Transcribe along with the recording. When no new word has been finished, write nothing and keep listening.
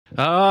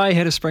I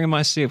had a spring in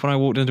my step when I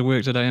walked into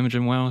work today,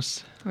 Imogen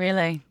Wells.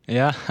 Really?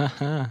 Yeah.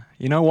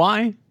 You know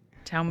why?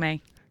 Tell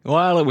me.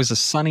 Well, it was a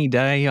sunny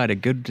day. I had a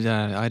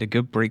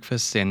good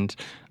breakfast, and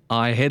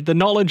I had the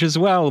knowledge as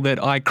well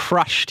that I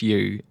crushed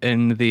you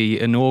in the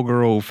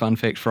inaugural Fun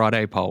Fact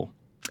Friday poll.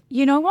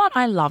 You know what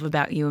I love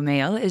about you,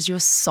 Emil, is you're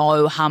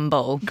so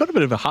humble. Got a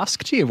bit of a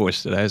husk to your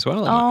voice today as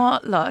well. Oh,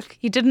 look,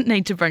 you didn't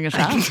need to bring it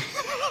up.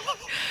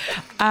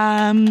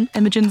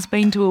 Imogen's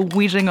been to a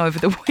wedding over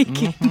the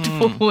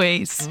weekend,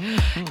 boys.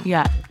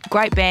 Yeah,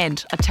 great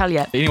band, I tell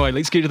you. Anyway,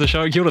 let's get to the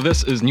show. Kia ora,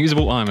 this is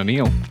Newsable. I'm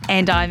Emil.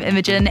 And I'm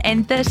Imogen,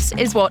 and this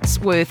is what's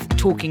worth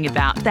talking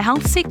about. The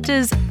health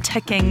sector's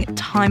ticking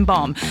time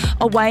bomb.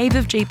 A wave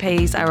of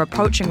GPs are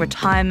approaching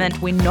retirement.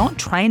 We're not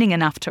training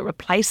enough to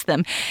replace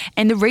them,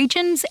 and the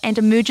regions and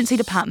emergency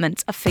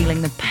departments are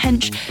feeling the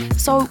pinch.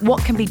 So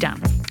what can be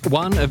done?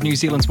 One of New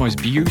Zealand's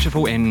most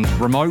beautiful and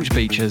remote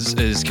beaches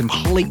is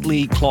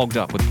completely clogged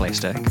up with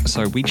plastic.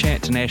 So we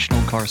chat to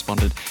national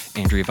correspondent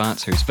Andrea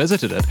Vance, who's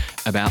visited it,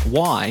 about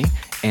why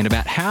and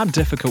about how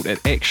difficult it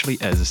actually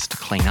is to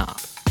clean up.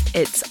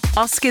 It's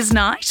Oscars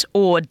night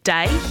or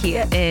day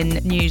here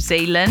in New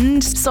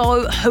Zealand.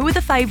 So who are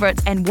the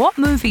favourites and what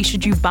movie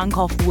should you bunk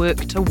off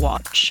work to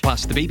watch?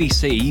 Plus, the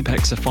BBC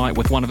picks a fight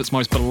with one of its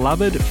most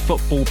beloved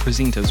football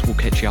presenters. We'll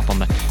catch you up on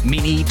the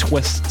many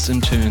twists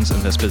and turns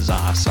in this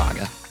bizarre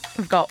saga.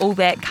 We've got all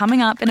that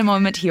coming up in a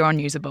moment here on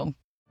Newsable.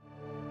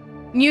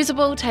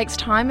 Newsable takes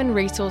time and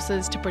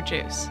resources to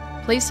produce.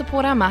 Please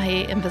support our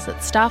mahi and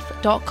visit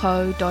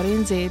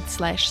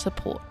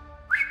stuff.co.nz/support.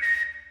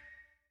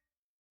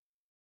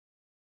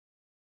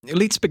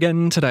 Let's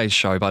begin today's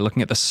show by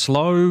looking at the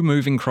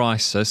slow-moving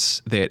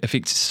crisis that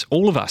affects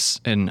all of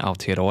us in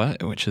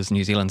Aotearoa, which is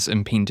New Zealand's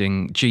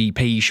impending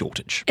GP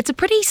shortage. It's a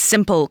pretty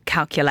simple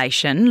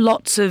calculation.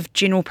 Lots of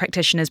general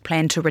practitioners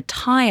plan to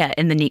retire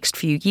in the next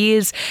few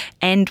years,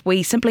 and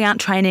we simply aren't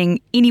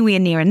training anywhere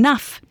near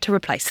enough to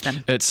replace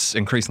them. It's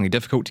increasingly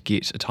difficult to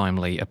get a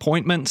timely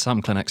appointment.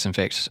 Some clinics, in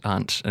fact,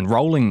 aren't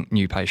enrolling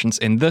new patients,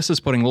 and this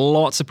is putting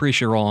lots of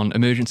pressure on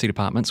emergency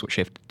departments, which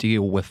have to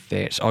deal with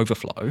that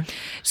overflow.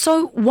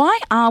 So why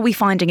are we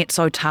finding it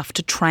so tough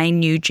to train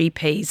new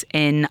GPs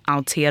in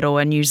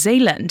Aotearoa, New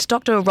Zealand?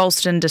 Dr.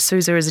 Ralston de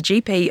Souza is a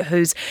GP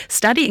who's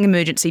studying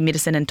emergency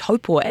medicine in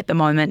Taupo at the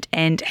moment,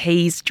 and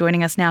he's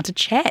joining us now to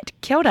chat.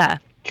 Kia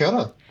ora. Kia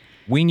ora.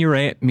 When you're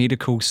at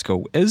medical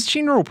school, is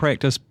general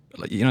practice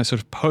sort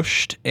of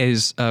pushed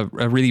as a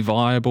really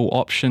viable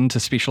option to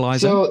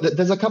specialise in? So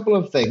there's a couple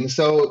of things.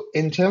 So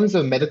in terms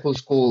of medical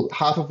school,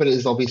 half of it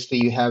is obviously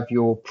you have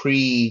your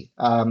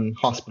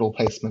pre-hospital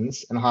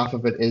placements and half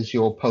of it is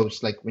your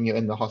post, like when you're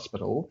in the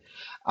hospital.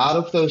 Out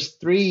of those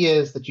 3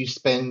 years that you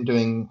spend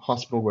doing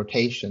hospital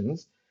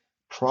rotations,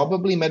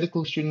 probably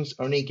medical students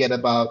only get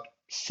about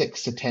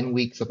 6 to 10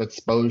 weeks of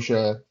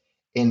exposure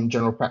in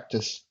general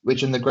practice,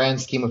 which in the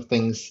grand scheme of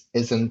things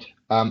isn't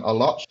a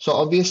lot. So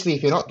obviously,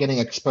 if you're not getting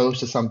exposed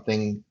to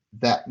something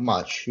that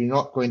much, you're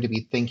not going to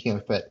be thinking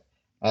of it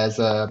as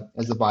a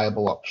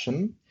viable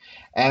option.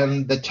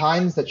 And the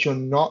times that you're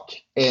not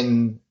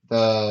in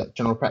the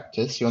general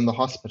practice, you're in the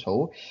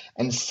hospital,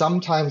 and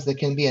sometimes there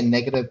can be a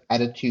negative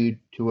attitude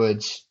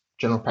towards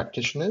general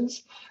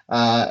practitioners.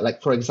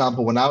 Like, for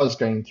example, when I was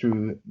going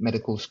through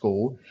medical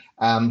school,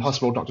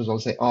 hospital doctors will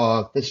say,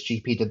 oh, this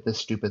GP did this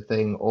stupid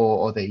thing,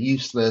 or they're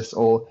useless,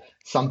 or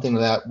something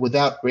like that,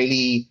 without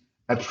really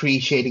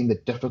appreciating the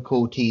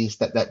difficulties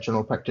that that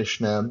general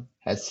practitioner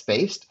has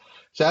faced.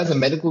 So as a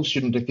medical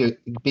student, if you're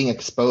being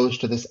exposed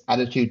to this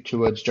attitude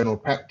towards general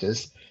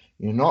practice,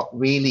 you're not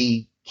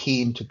really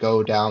keen to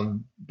go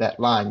down that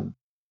line.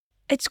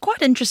 It's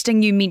quite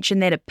interesting you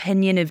mentioned that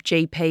opinion of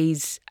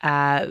GPs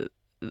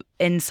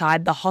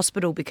inside the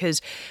hospital, because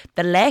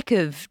the lack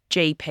of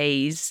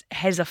GPs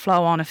has a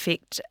flow-on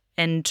effect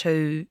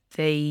into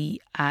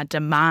the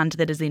demand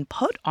that is then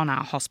put on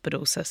our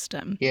hospital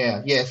system.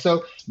 Yeah.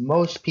 So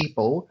most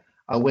people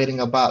are waiting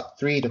about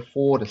 3 to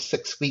 4 to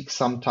 6 weeks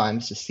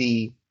sometimes to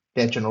see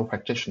their general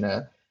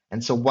practitioner.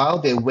 And so while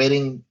they're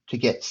waiting to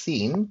get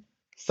seen,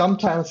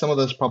 sometimes some of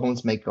those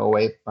problems may go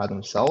away by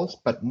themselves,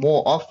 but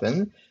more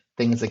often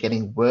things are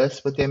getting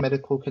worse with their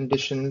medical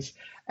conditions,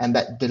 and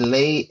that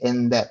delay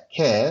in that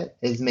care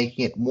is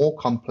making it more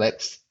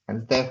complex,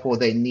 and therefore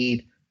they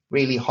need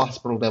really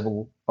hospital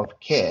level of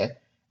care,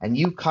 and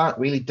you can't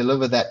really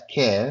deliver that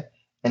care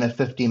in a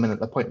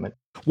 15-minute appointment.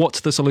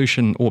 What's the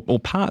solution, or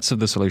parts of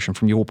the solution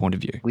from your point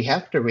of view? We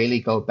have to really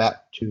go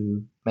back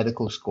to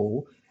medical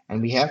school,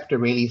 and we have to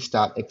really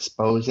start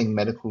exposing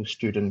medical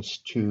students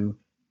to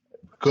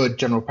good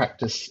general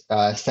practice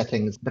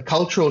settings. The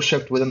cultural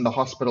shift within the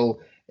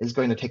hospital is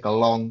going to take a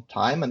long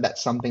time, and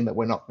that's something that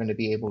we're not going to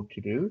be able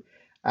to do.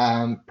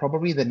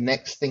 Probably the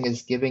next thing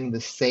is giving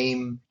the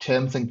same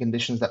terms and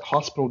conditions that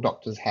hospital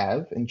doctors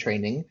have in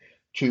training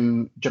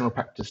to general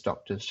practice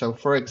doctors. So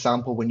for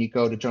example, when you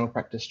go to general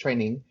practice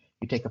training,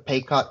 you take a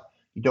pay cut,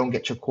 you don't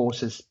get your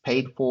courses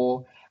paid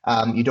for,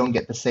 you don't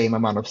get the same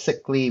amount of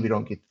sick leave, you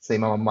don't get the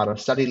same amount of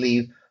study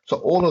leave. So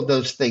all of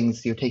those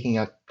things you're taking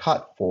a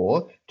cut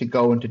for to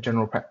go into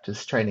general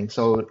practice training.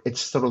 So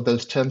it's sort of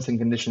those terms and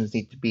conditions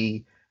need to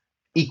be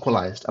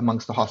equalized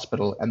amongst the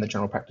hospital and the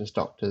general practice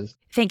doctors.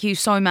 Thank you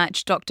so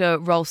much, Dr.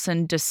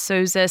 Rolson de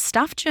Souza.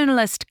 Staff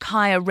journalist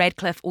Kaya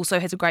Radcliffe also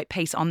has a great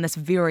piece on this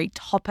very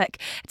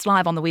topic. It's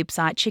live on the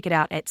website. Check it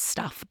out at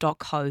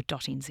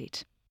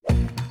stuff.co.nz.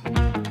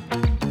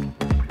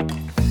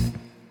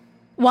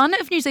 One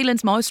of New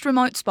Zealand's most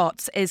remote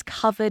spots is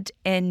covered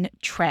in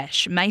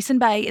trash. Mason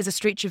Bay is a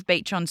stretch of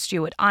beach on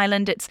Stewart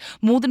Island. It's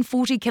more than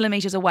 40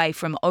 kilometres away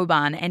from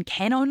Oban and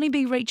can only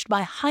be reached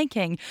by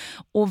hiking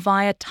or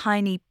via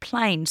tiny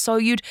plane. So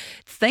you'd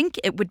think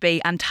it would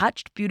be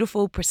untouched,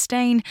 beautiful,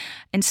 pristine.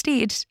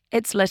 Instead,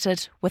 it's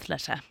littered with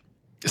litter.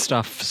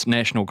 Stuff's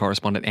national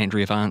correspondent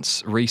Andrea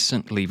Vance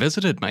recently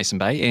visited Mason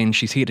Bay and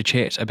she's here to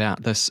chat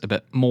about this a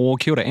bit more.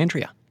 Kia ora,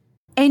 Andrea.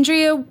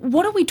 Andrea,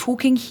 what are we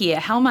talking here?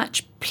 How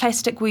much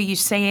plastic were you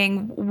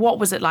seeing? What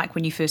was it like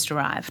when you first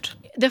arrived?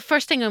 The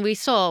first thing that we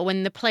saw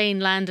when the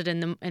plane landed in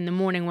the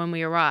morning when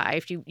we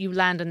arrived, you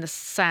land in the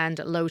sand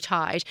at low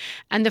tide,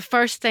 and the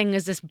first thing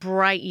is this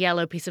bright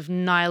yellow piece of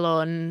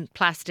nylon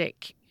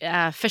plastic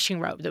fishing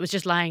rope that was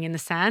just lying in the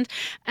sand,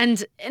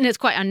 and it's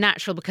quite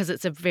unnatural because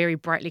it's a very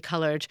brightly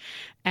coloured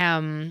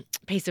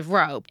piece of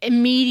rope.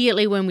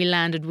 Immediately when we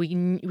landed,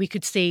 we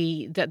could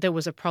see that there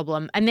was a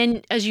problem, and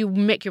then as you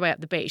make your way up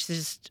the beach,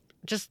 there's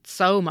just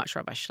so much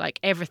rubbish,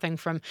 like everything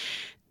from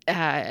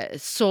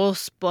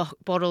sauce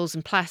bottles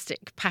and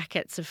plastic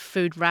packets of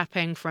food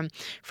wrapping from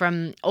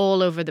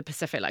all over the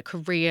Pacific, like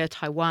Korea,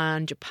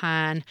 Taiwan,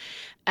 Japan,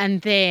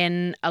 and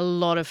then a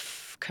lot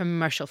of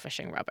commercial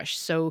fishing rubbish.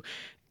 So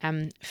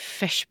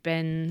fish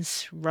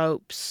bins,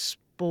 ropes,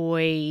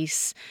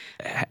 buoys.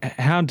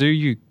 How do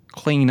you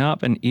clean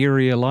up an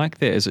area like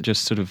that? Is it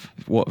just sort of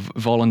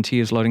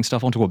volunteers loading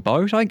stuff onto a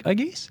boat, I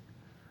guess?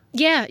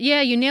 Yeah,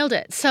 you nailed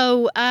it.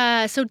 So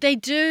they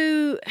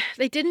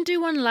didn't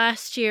do one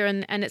last year,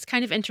 and it's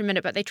kind of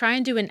intermittent, but they try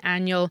and do an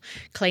annual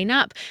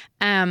cleanup.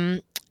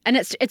 And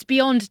it's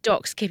beyond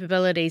DOC's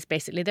capabilities,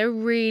 basically. They're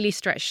really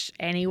stretched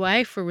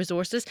anyway for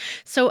resources.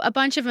 So a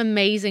bunch of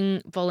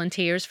amazing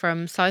volunteers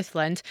from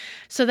Southland.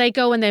 So they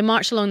go and they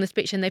march along this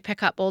beach and they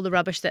pick up all the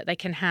rubbish that they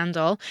can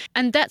handle.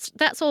 And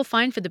that's all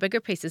fine for the bigger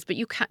pieces, but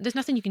there's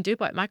nothing you can do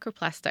about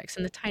microplastics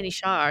and the tiny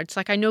shards.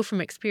 Like, I know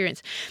from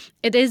experience,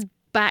 it is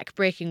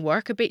back-breaking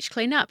work, a beach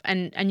cleanup,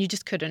 and you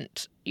just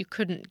couldn't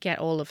get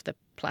all of the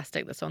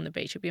plastic that's on the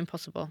beach. It'd be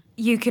impossible.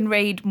 You can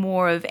read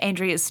more of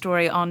Andrea's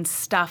story on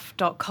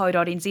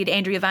stuff.co.nz.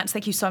 Andrea Vance,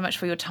 thank you so much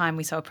for your time.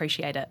 We so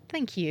appreciate it.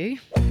 Thank you.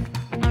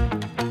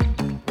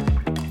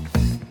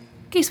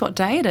 Guess what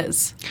day it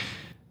is?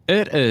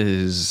 It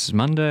is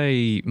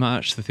Monday,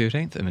 March the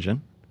 13th,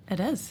 Imogen.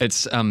 It is.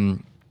 It's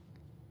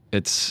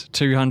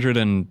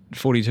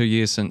 242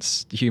 years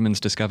since humans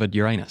discovered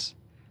Uranus,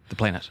 the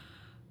planet.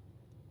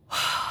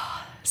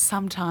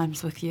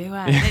 Sometimes with you.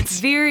 It's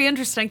very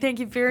interesting. Thank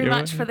you very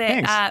much for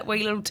that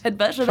wee little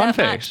tidbit about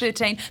March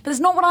 13. But it's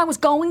not what I was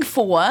going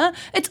for.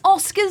 It's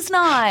Oscars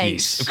night.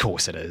 Yes, of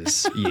course it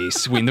is.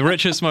 Yes, when the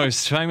richest,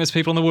 most famous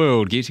people in the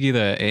world get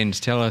together and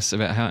tell us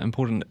about how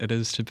important it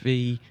is to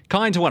be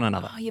kind to one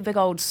another. Oh, you big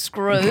old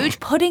Scrooge.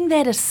 Putting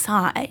that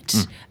aside,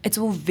 it's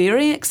all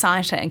very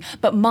exciting.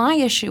 But my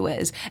issue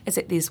is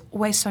that there's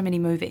always so many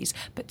movies,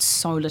 but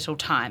so little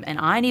time. And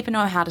I never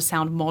know how to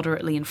sound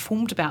moderately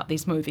informed about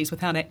these movies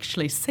without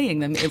actually seeing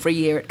them every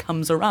year it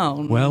comes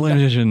around. Well,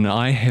 Imogen,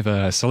 I have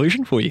a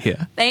solution for you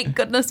here. Thank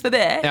goodness for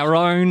that. Our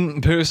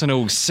own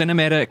personal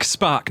cinematic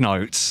spark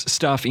notes,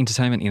 staff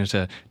entertainment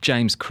editor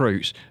James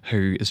Crute,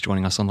 who is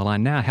joining us on the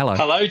line now. Hello.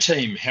 Hello,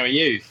 team. How are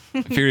you?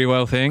 Very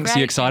well, thanks. Great.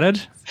 You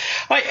excited?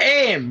 I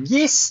am,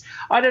 yes.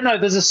 I don't know,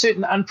 there's a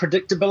certain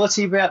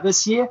unpredictability about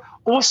this year.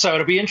 Also,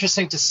 it'll be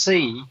interesting to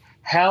see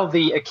how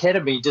the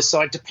Academy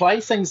decide to play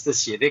things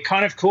this year. They're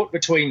kind of caught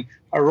between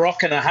a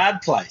rock and a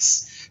hard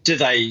place. Do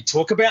they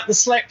talk about the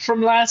slack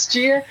from last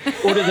year,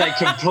 or do they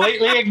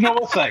completely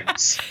ignore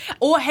things?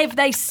 Or have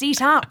they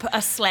set up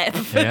a slap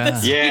for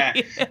this year?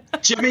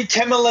 Jimmy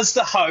Kimmel is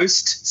the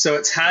host, so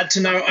it's hard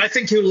to know. I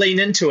think he'll lean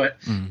into it.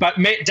 But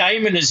Matt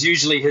Damon is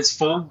usually his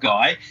fall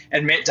guy,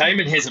 and Matt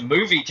Damon has a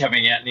movie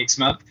coming out next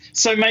month.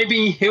 So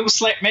maybe he'll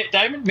slap Matt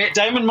Damon. Matt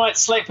Damon might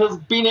slap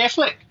Ben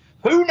Affleck.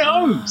 Who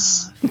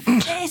knows?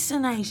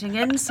 Fascinating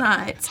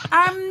insights.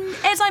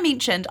 As I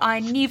mentioned, I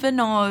never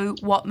know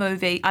what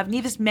movie. I've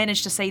never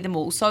managed to see them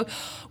all. So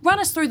run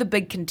us through the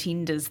big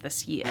contenders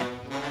this year.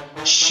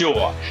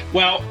 Sure.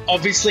 Well,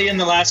 obviously in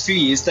the last few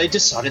years, they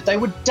decided they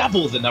would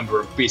double the number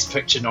of Best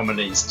Picture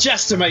nominees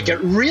just to make it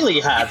really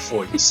hard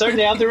for you. So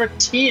now there are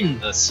 10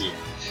 this year.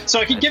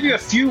 So I can give you a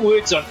few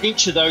words on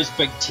each of those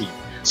big 10.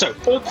 So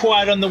All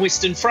Quiet on the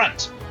Western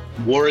Front,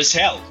 War is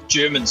Hell,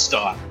 German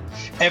style,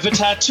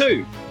 Avatar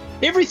 2,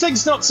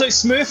 Everything's Not So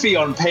Smurfy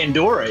on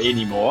Pandora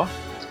anymore,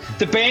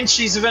 The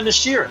Banshees of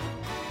Inisherin,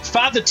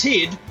 Father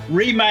Ted,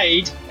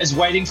 remade as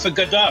Waiting for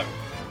Godot,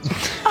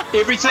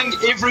 Everything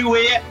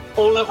Everywhere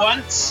All at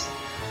Once,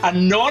 a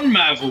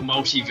non-Marvel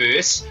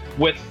multiverse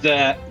with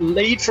the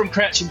lead from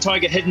Crouching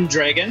Tiger, Hidden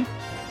Dragon,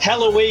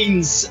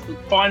 Halloween's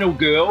final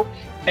girl,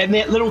 and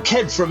that little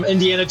kid from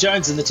Indiana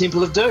Jones and the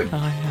Temple of Doom.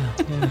 Oh,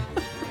 yeah.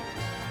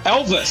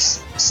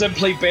 Elvis,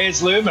 simply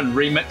Baz Luhrmann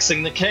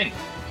remixing The King.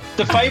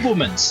 The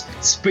Fabelmans,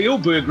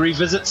 Spielberg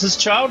revisits his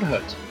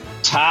childhood.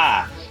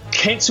 Tar,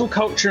 cancel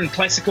culture and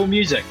classical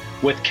music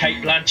with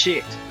Cate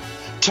Blanchett.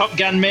 Top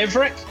Gun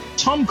Maverick,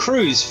 Tom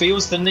Cruise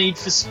feels the need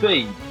for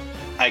speed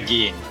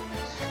again.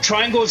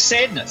 Triangle of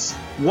Sadness,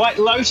 White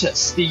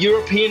Lotus, the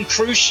European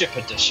cruise ship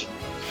edition.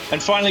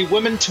 And finally,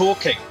 Women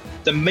Talking,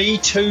 the Me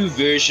Too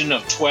version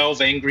of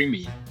 12 Angry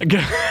Men.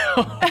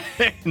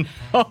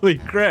 Holy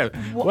crap.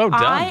 Well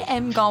done. I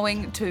am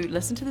going to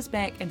listen to this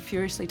back and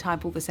furiously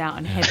type all this out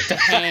and have it to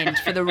hand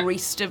for the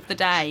rest of the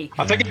day.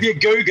 I think if you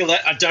Google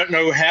it, I don't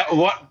know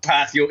what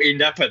path you'll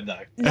end up in,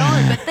 though.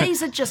 No, but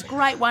these are just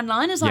great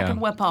one-liners I can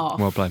whip off.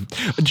 Well played.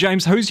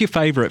 James, who's your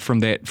favourite from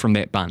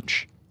that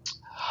bunch?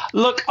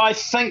 Look, I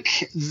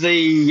think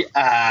the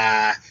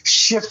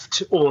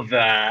shift or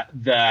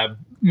the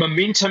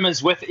momentum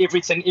is with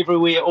Everything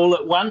Everywhere All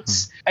at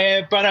Once.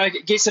 But I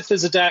guess if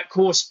there's a dark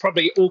horse,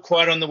 probably All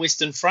Quiet on the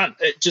Western Front.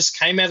 It just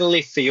came out of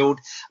left field,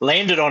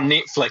 landed on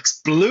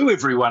Netflix, blew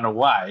everyone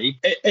away.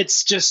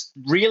 It's just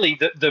really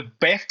the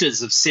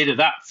BAFTAs have set it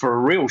up for a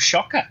real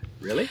shocker,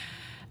 really.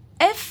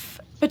 If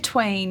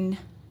between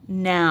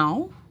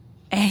now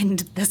and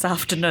this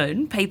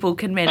afternoon people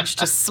can manage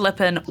to slip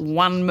in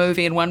one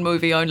movie and one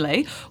movie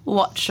only,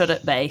 what should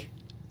it be?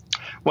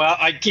 Well,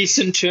 I guess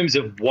in terms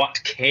of what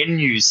can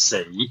you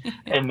see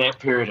in that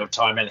period of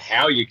time and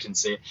how you can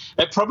see it,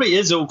 it probably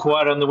is All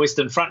Quiet on the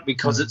Western Front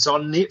because it's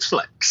on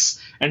Netflix.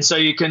 And so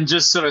you can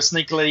just sort of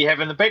sneakily have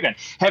in the background.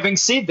 Having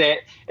said that,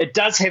 it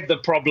does have the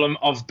problem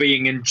of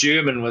being in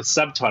German with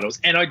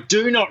subtitles. And I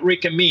do not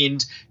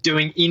recommend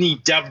doing any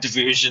dubbed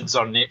versions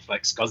on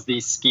Netflix because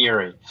they're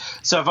scary.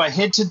 So if I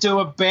had to do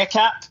a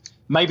backup,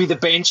 maybe The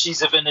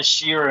Banshees of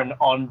Inisherin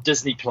on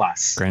Disney+.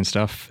 Grand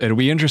stuff. It'll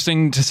be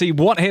interesting to see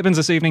what happens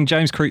this evening.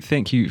 James Croot,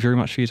 thank you very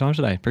much for your time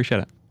today. Appreciate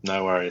it.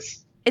 No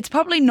worries. It's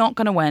probably not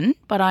going to win,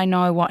 but I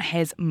know what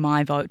has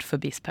my vote for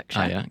Best Picture.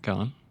 Oh, yeah, go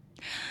on.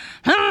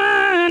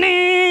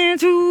 Running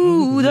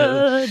to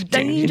the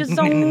danger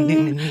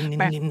zone.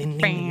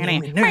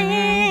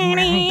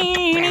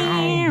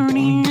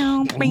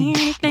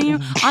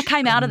 I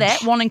came out of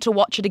that wanting to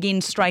watch it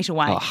again straight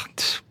away. Oh,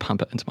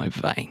 pump it into my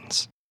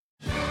veins.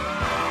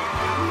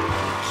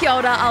 Kia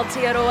ora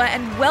Aotearoa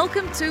and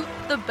welcome to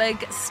the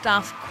Big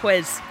Stuff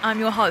Quiz. I'm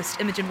your host,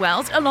 Imogen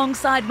Wells,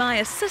 alongside my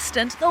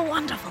assistant, the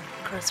wonderful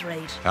Chris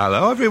Reid.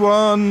 Hello,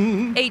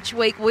 everyone. Each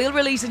week, we'll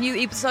release a new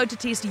episode to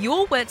test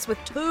your wits with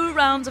 2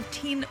 rounds of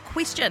 10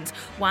 questions.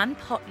 One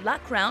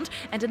potluck round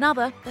and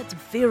another that's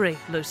very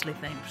loosely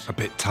themed. A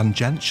bit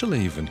tangential,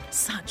 even.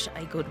 Such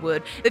a good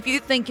word. If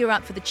you think you're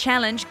up for the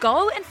challenge,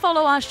 go and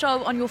follow our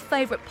show on your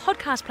favourite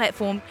podcast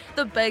platform.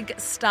 The Big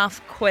Stuff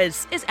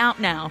Quiz is out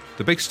now.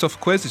 The Big Stuff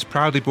Quiz is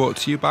proudly brought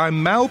to you by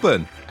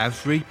Melbourne.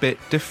 Every bit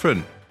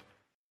different.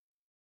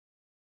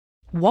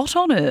 What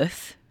on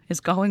earth is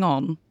going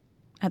on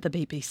at the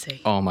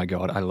BBC? Oh my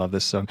God, I love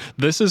this song.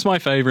 This is my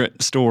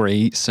favourite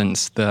story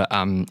since the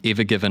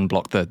Ever Given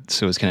blocked the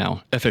Suez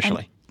Canal,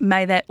 officially. And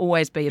may that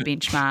always be a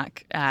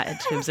benchmark in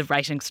terms of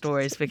rating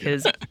stories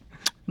because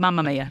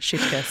mamma mia,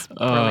 chef's kiss.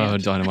 Oh,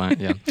 dynamite,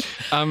 yeah.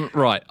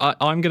 Right,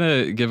 I'm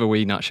going to give a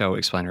wee nutshell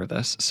explainer of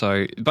this.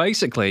 So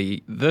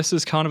basically, this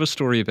is kind of a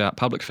story about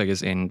public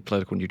figures and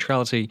political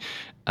neutrality,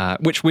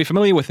 which we're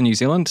familiar with in New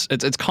Zealand.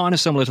 It's kind of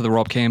similar to the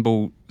Rob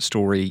Campbell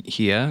story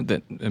here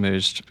that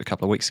emerged a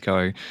couple of weeks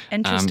ago.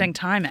 Interesting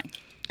timing.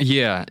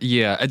 Yeah,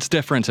 it's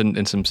different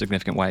in some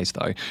significant ways,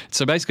 though.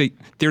 So basically,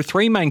 there are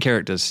 3 main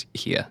characters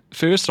here.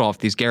 First off,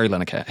 there's Gary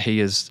Lineker. He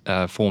is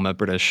a former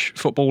British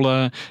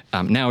footballer.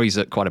 Now he's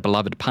quite a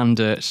beloved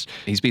pundit.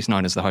 He's best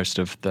known as the host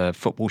of the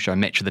football show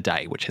Match of the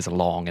Day, which has a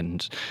long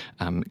and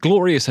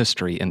glorious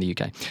history in the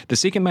UK. The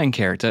second main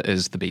character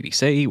is the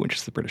BBC, which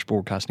is the British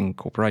Broadcasting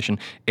Corporation.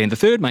 And the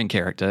third main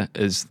character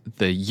is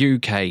the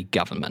UK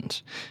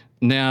government.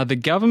 Now, the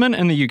government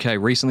in the UK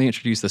recently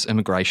introduced this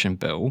immigration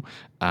bill,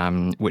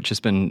 which has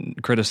been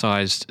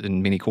criticised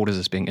in many quarters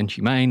as being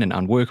inhumane and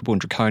unworkable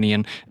and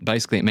draconian.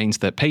 Basically, it means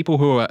that people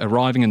who are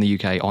arriving in the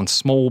UK on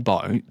small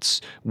boats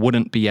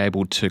wouldn't be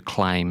able to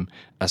claim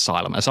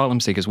asylum.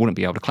 Asylum seekers wouldn't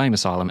be able to claim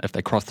asylum if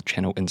they cross the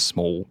channel in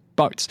small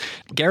boats.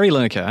 Gary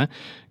Lineker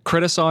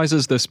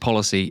criticises this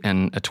policy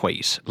in a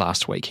tweet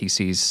last week. He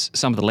says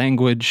some of the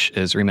language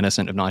is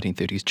reminiscent of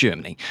 1930s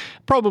Germany.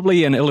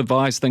 Probably an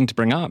ill-advised thing to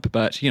bring up,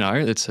 but, you know,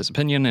 it's his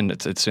opinion and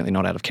it's certainly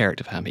not out of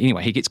character for him.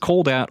 Anyway, he gets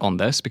called out on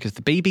this because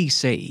the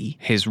BBC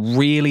has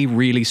really,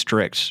 really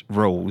strict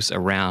rules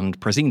around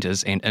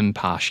presenters and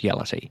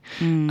impartiality.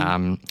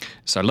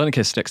 So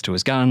Lineker sticks to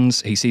his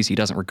guns. He says he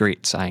doesn't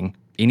regret saying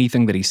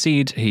anything that he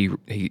said. He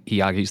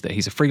argues that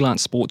he's a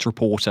freelance sports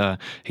reporter.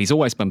 He's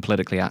always been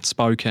politically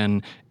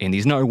outspoken, and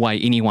there's no way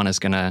anyone is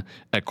going to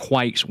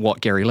equate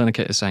what Gary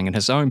Lineker is saying in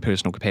his own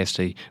personal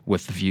capacity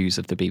with the views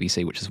of the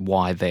BBC, which is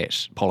why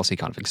that policy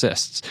kind of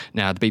exists.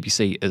 Now, the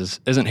BBC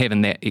isn't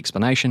having that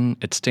explanation.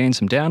 It stands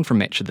him down from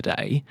Match of the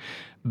Day,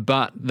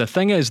 But the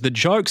thing is, the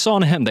joke's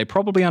on him. They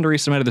probably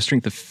underestimated the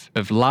strength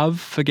of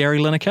love for Gary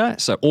Lineker.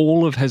 So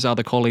all of his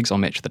other colleagues on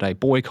Match of the Day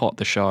boycott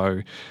the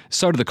show.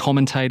 So do the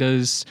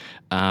commentators.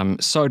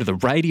 So do the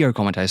radio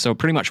commentators. So it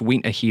pretty much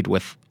went ahead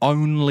with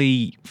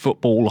only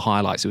football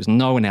highlights. There was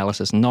no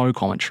analysis, no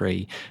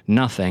commentary,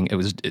 nothing. It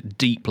was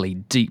deeply,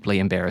 deeply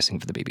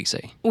embarrassing for the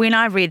BBC. When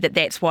I read that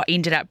that's what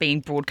ended up being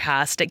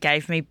broadcast, it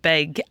gave me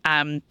big,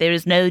 there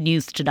is no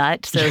news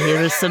tonight, so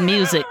here is some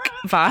music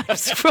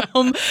vibes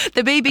from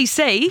the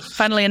BBC,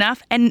 funnily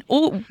enough, and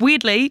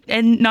weirdly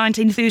in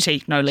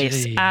 1930, no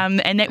less.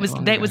 And that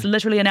was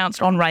literally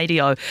announced on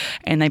radio,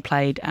 and they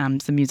played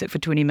some music for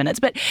 20 minutes.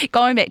 But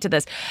going back to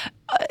this,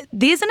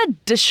 there's an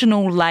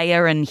additional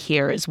layer in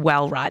here as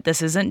well, right?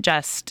 This isn't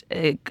just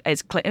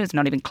it's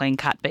not even clean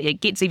cut, but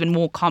it gets even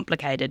more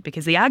complicated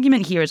because the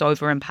argument here is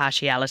over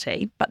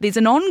impartiality. But there's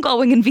an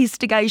ongoing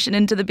investigation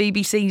into the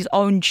BBC's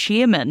own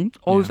chairman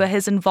over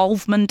his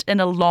involvement in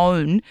a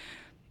loan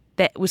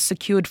that was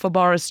secured for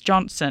Boris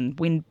Johnson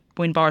when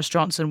Boris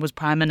Johnson was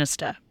Prime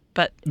Minister.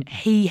 But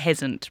he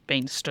hasn't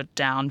been stood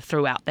down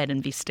throughout that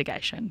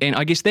investigation. And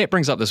I guess that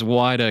brings up this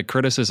wider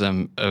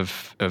criticism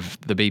of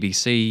the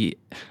BBC,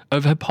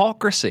 of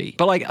hypocrisy.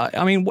 But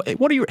I mean,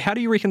 how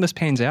do you reckon this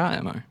pans out,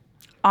 Emma?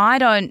 I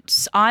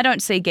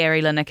don't see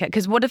Gary Lineker,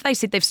 because what if they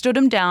said they've stood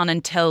him down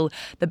until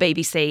the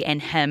BBC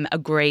and him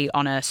agree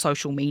on a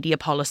social media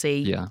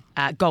policy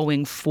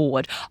going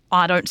forward?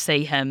 I don't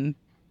see him,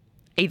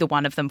 either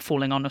one of them,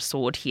 falling on a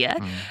sword here.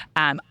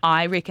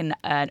 I reckon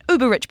an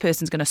uber-rich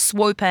person's going to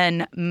swoop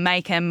in,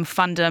 make him,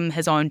 fund him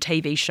his own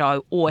TV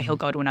show, or he'll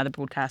go to another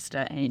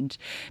broadcaster and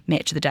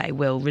Match of the Day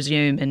will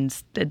resume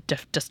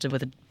just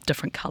with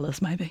different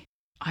colours maybe.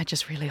 I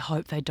just really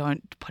hope they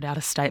don't put out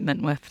a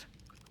statement with,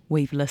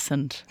 "We've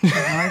listened."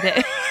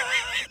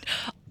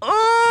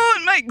 Oh,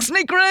 it makes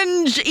me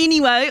cringe.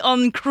 Anyway,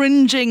 on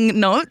cringing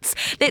notes,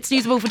 that's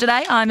Newsable for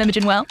today. I'm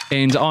Imogen Well.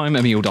 And I'm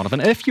Emil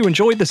Donovan. If you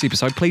enjoyed this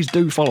episode, please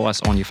do follow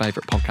us on your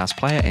favourite podcast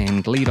player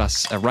and leave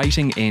us a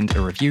rating and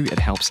a review. It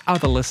helps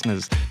other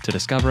listeners to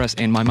discover us,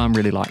 and my mum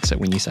really likes it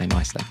when you say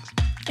nice things.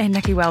 And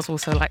Nikki Wells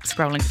also likes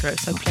scrolling through,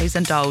 so please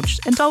indulge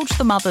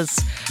the mothers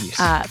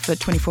for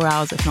 24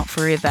 hours, if not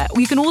forever.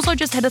 You can also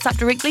just hit us up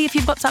directly if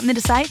you've got something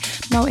to say.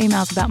 No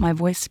emails about my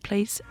voice,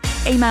 please.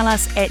 Email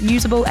us at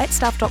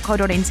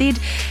newsable@stuff.co.nz.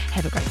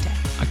 Have a great day.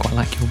 I quite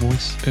like your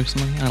voice,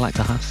 personally. I like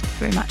the husk.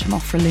 Very much. I'm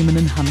off for lemon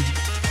and honey.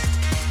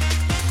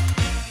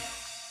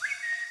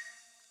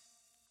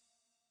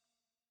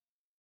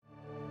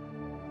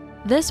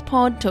 This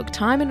pod took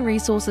time and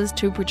resources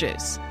to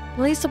produce.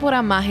 Please support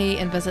our mahi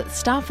and visit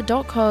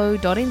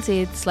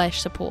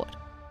stuff.co.nz/support.